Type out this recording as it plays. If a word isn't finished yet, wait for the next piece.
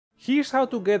Here's how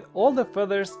to get all the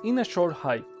feathers in a short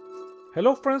hike.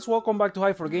 Hello friends, welcome back to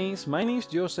Hyper Games. My name is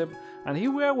Joseph and here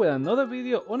we are with another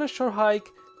video on a short hike,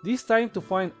 this time to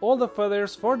find all the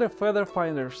feathers for the Feather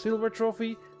Finder Silver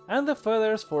Trophy and the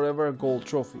Feathers Forever Gold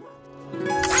Trophy.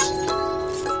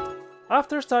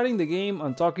 After starting the game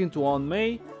and talking to Aunt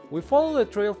May, we follow the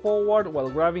trail forward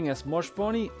while grabbing as much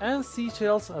money and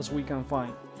seashells as we can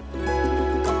find.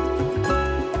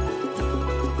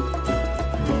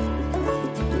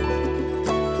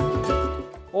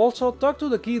 Also, talk to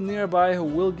the kid nearby who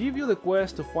will give you the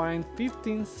quest to find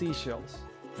 15 seashells.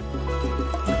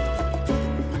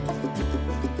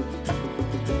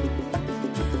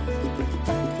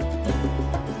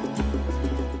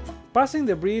 Passing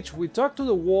the bridge, we talk to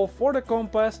the wolf for the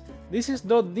compass. This is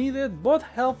not needed but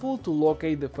helpful to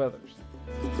locate the feathers.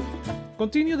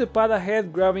 Continue the path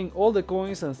ahead, grabbing all the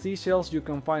coins and seashells you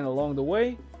can find along the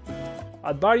way.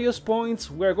 At various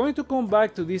points, we are going to come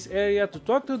back to this area to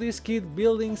talk to this kid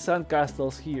building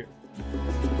sandcastles here.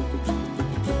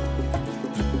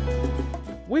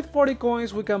 With 40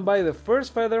 coins we can buy the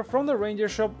first feather from the ranger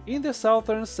shop in the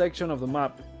southern section of the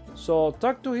map, so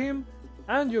talk to him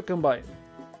and you can buy it.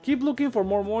 Keep looking for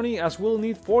more money as we'll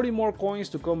need 40 more coins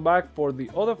to come back for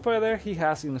the other feather he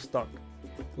has in stock.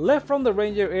 Left from the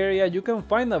ranger area you can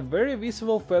find a very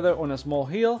visible feather on a small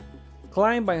hill.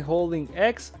 Climb by holding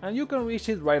X and you can reach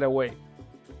it right away.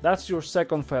 That's your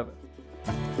second feather.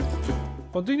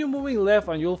 Continue moving left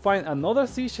and you'll find another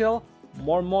seashell,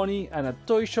 more money and a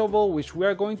toy shovel which we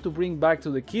are going to bring back to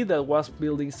the kid that was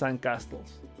building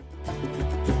sandcastles.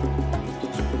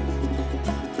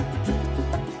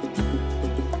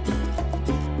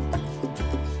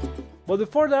 But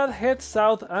before that, head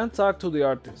south and talk to the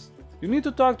artist. You need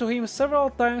to talk to him several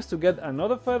times to get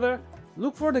another feather.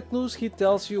 Look for the clues he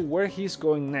tells you where he's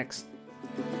going next.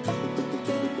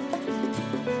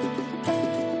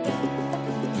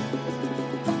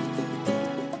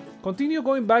 Continue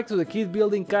going back to the kid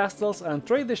building castles and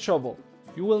trade the shovel.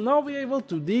 You will now be able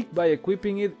to dig by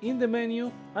equipping it in the menu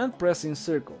and pressing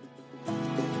circle.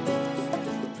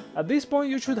 At this point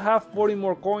you should have 40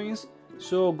 more coins,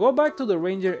 so go back to the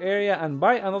ranger area and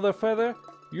buy another feather,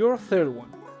 your third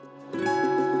one.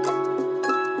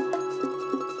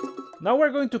 Now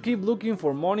we're going to keep looking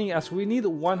for money as we need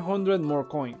 100 more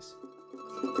coins.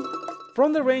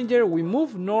 From the ranger we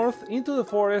move north into the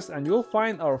forest and you'll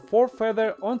find our fourth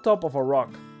feather on top of a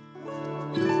rock.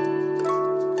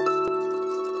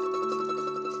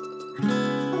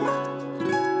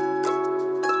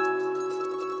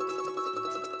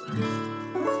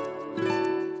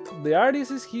 The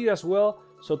artist is here as well,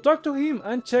 so talk to him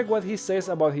and check what he says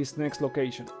about his next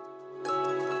location.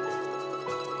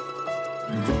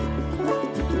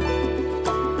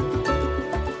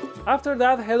 After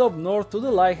that, head up north to the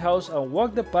lighthouse and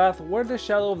walk the path where the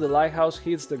shadow of the lighthouse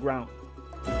hits the ground.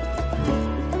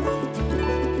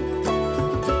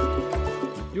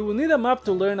 You will need a map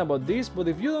to learn about this, but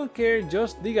if you don't care,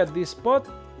 just dig at this spot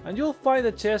and you'll find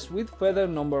a chest with feather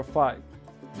number 5.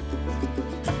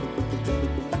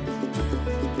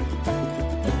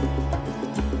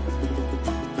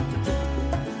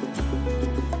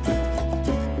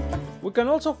 We can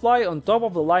also fly on top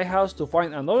of the lighthouse to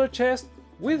find another chest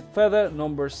with feather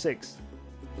number 6.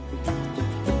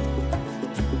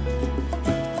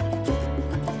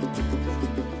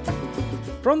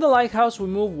 From the lighthouse we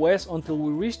move west until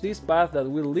we reach this path that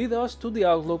will lead us to the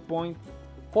outlook point.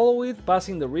 Follow it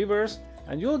passing the rivers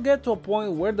and you'll get to a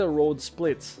point where the road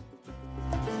splits.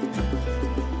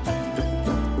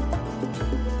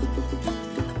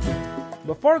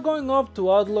 Before going up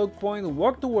to outlook point,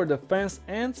 walk to where the fence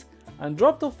ends and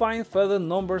drop to find feather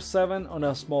number 7 on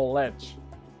a small ledge.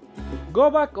 Go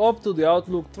back up to the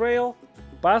outlook trail,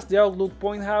 past the outlook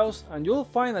point house and you'll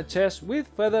find a chest with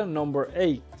feather number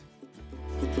 8.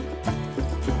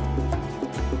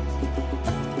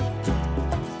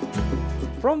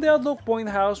 From the outlook point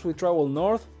house we travel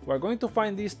north. We're going to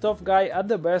find this tough guy at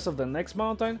the base of the next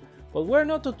mountain, but we're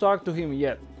not to talk to him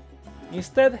yet.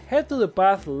 Instead, head to the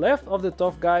path left of the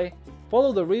tough guy,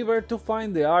 follow the river to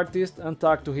find the artist and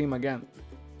talk to him again.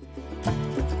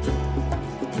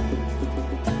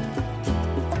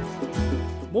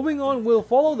 Moving on, we'll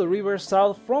follow the river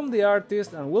south from the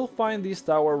artist and we'll find this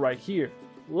tower right here.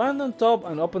 Land on top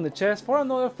and open the chest for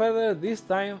another feather, this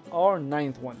time our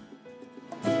 9th one.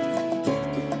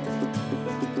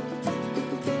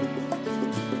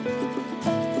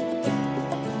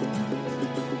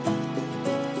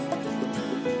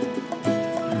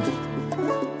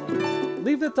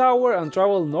 Leave the tower and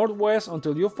travel northwest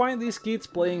until you find these kids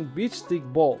playing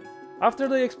Beachstickball. After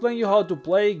they explain you how to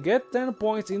play, get 10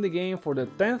 points in the game for the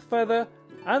 10th feather,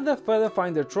 and the Feather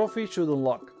Finder trophy should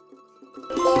unlock.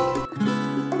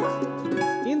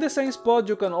 In the same spot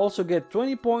you can also get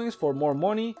 20 points for more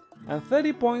money and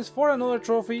 30 points for another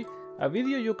trophy, a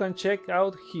video you can check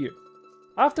out here.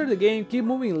 After the game, keep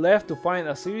moving left to find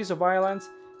a series of islands.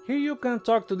 Here you can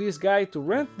talk to this guy to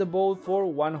rent the boat for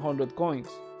 100 coins.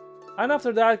 And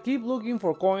after that, keep looking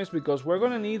for coins because we're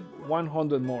gonna need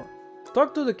 100 more.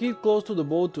 Talk to the kid close to the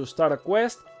boat to start a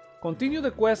quest. Continue the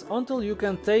quest until you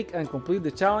can take and complete the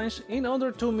challenge in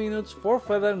under 2 minutes for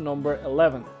feather number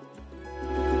 11.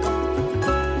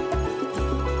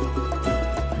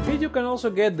 Here you can also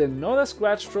get the Not a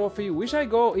Scratch trophy, which I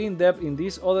go in depth in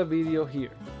this other video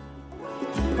here.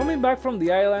 Coming back from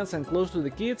the islands and close to the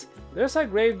kids, there's a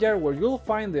graveyard where you'll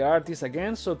find the artist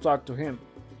again, so talk to him.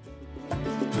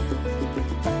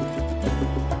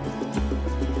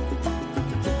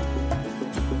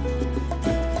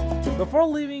 Before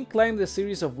leaving, climb the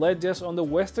series of ledges on the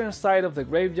western side of the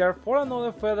graveyard for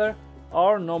another feather,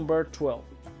 our number 12.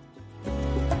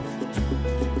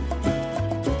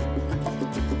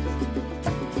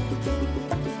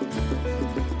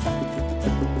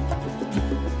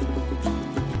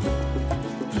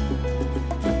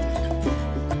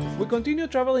 We continue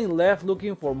traveling left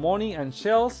looking for money and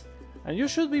shells, and you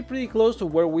should be pretty close to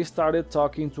where we started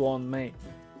talking to Aunt May.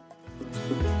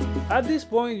 At this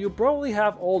point you probably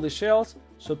have all the shells,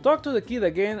 so talk to the kid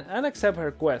again and accept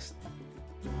her quest.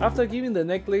 After giving the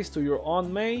necklace to your Aunt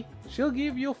May, she'll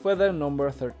give you feather number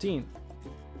 13.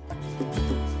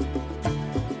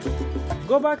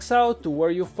 Go back south to where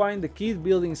you find the kid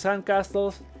building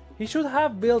sandcastles. He should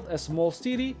have built a small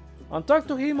city, and talk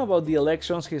to him about the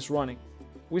elections he's running.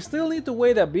 We still need to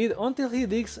wait a bit until he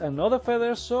digs another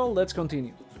feather, so let's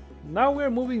continue. Now we're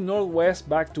moving northwest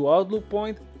back to Outlook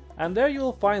Point, and there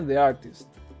you'll find the artist.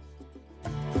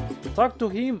 Talk to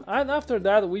him, and after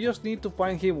that we just need to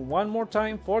find him one more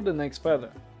time for the next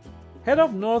feather. Head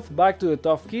up north back to the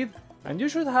tough kid, and you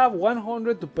should have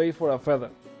 100 to pay for a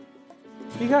feather.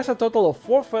 He has a total of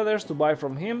 4 feathers to buy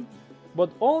from him, but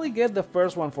only get the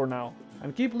first one for now,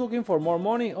 and keep looking for more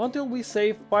money until we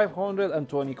save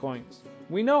 520 coins.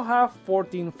 We now have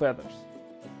 14 feathers.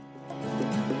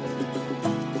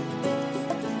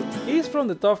 East from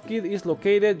the tough kid is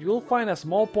located, you'll find a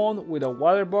small pond with a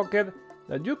water bucket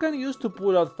that you can use to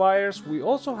put out fires. We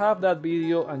also have that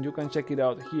video and you can check it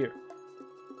out here.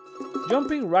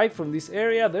 Jumping right from this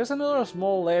area, there's another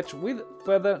small ledge with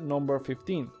feather number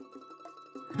 15.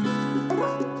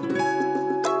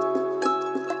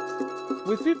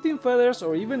 With 15 feathers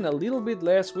or even a little bit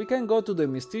less, we can go to the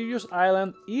mysterious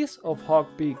island east of Hog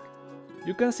Peak.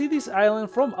 You can see this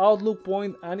island from Outlook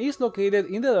Point and is located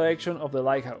in the direction of the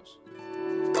lighthouse.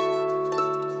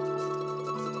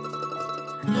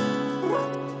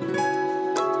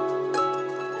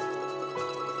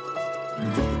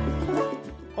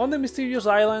 On the mysterious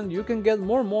island, you can get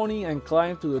more money and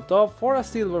climb to the top for a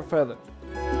silver feather.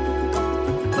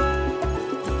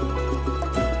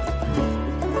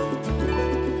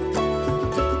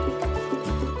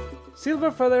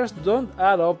 Silver feathers don't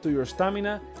add up to your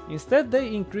stamina, instead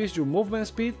they increase your movement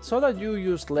speed so that you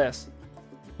use less.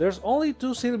 There's only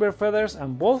 2 silver feathers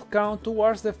and both count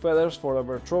towards the Feathers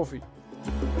Forever trophy.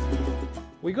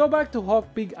 We go back to Hog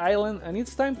Peak Island and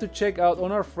it's time to check out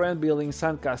on our friend building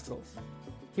sandcastles.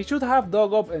 He should have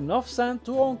dug up enough sand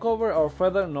to uncover our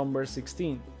feather number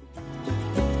 16.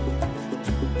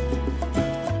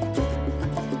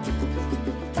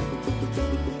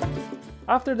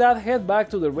 After that, head back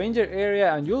to the ranger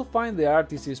area and you'll find the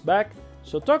artist is back,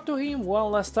 so talk to him one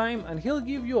last time and he'll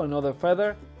give you another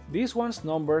feather, this one's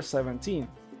number 17.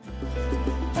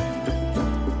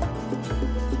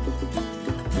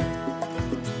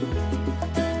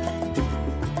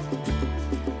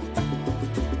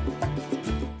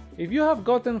 If you have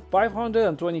gotten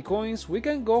 520 coins, we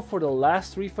can go for the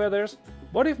last 3 feathers,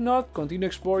 but if not, continue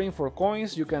exploring for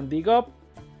coins you can dig up,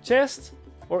 chests,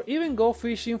 or even go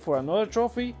fishing for another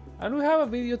trophy, and we have a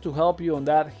video to help you on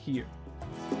that here.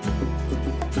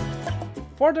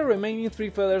 For the remaining 3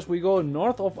 feathers we go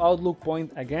north of Outlook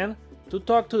Point again to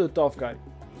talk to the tough guy.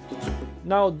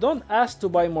 Now don't ask to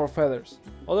buy more feathers,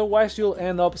 otherwise you'll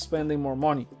end up spending more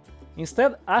money.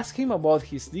 Instead ask him about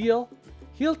his deal,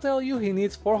 he'll tell you he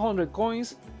needs 400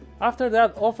 coins, after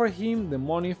that offer him the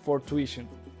money for tuition.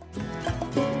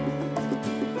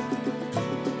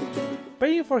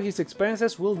 Paying for his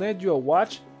expenses will net you a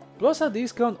watch, plus a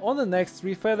discount on the next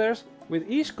 3 feathers, with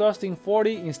each costing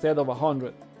 40 instead of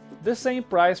 100, the same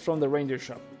price from the ranger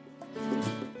shop.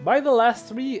 Buy the last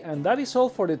 3 and that is all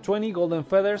for the 20 golden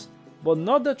feathers, but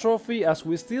not the trophy as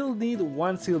we still need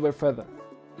 1 silver feather.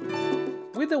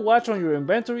 With the watch on your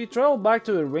inventory, travel back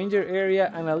to the ranger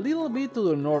area and a little bit to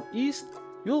the northeast,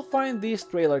 you'll find these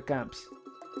trailer camps.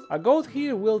 A goat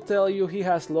here will tell you he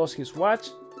has lost his watch,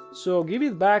 so give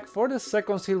it back for the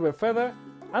second silver feather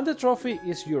and the trophy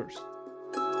is yours.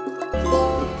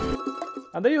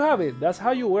 And there you have it, that's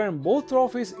how you earn both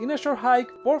trophies in a short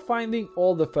hike for finding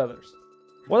all the feathers.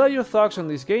 What are your thoughts on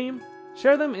this game?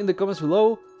 Share them in the comments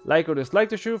below, like or dislike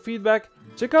to share feedback,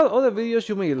 check out other videos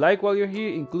you may like while you're here,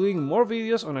 including more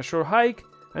videos on a short hike,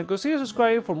 and consider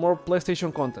subscribing for more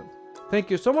PlayStation content. Thank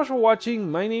you so much for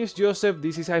watching, my name is Joseph,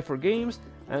 this is Hype for Games,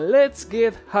 and let's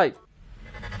get hype!